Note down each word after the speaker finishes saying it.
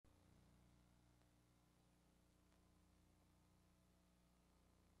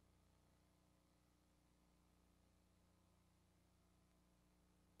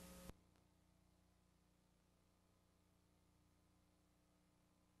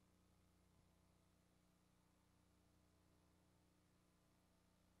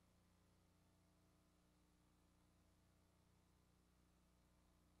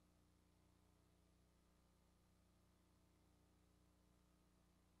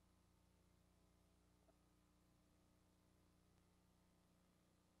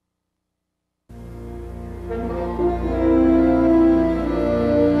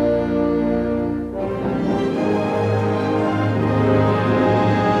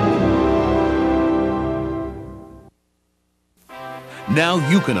Now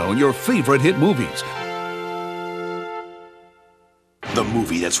you can own your favorite hit movies. The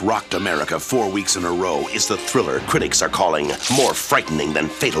movie that's rocked America 4 weeks in a row is the thriller critics are calling more frightening than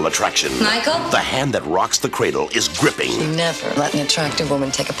Fatal Attraction. Michael? The hand that rocks the cradle is gripping. You never let an attractive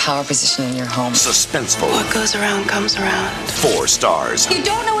woman take a power position in your home. Suspenseful. What goes around comes around. 4 stars. You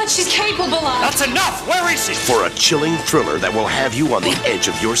don't know what she's capable of. That's enough! Where is she? For a chilling thriller that will have you on the edge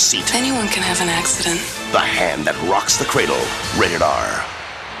of your seat. Anyone can have an accident. The Hand That Rocks the Cradle. Rated R.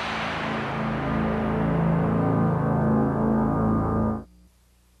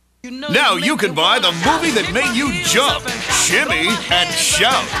 Now you can buy the movie that made you jump, shimmy, and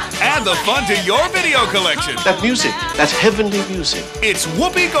shout. Add the fun to your video collection. That music, that heavenly music. It's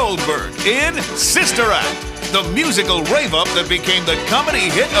Whoopi Goldberg in Sister Act, the musical rave-up that became the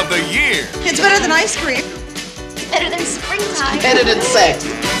comedy hit of the year. It's better than ice cream. Better than springtime. Better than sex.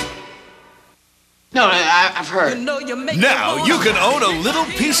 No, I've heard. Now you can own a little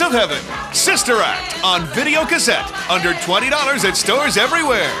piece of heaven. Sister Act on video cassette, under $20 at stores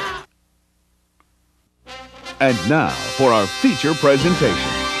everywhere. And now for our feature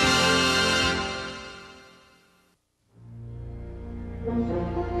presentation.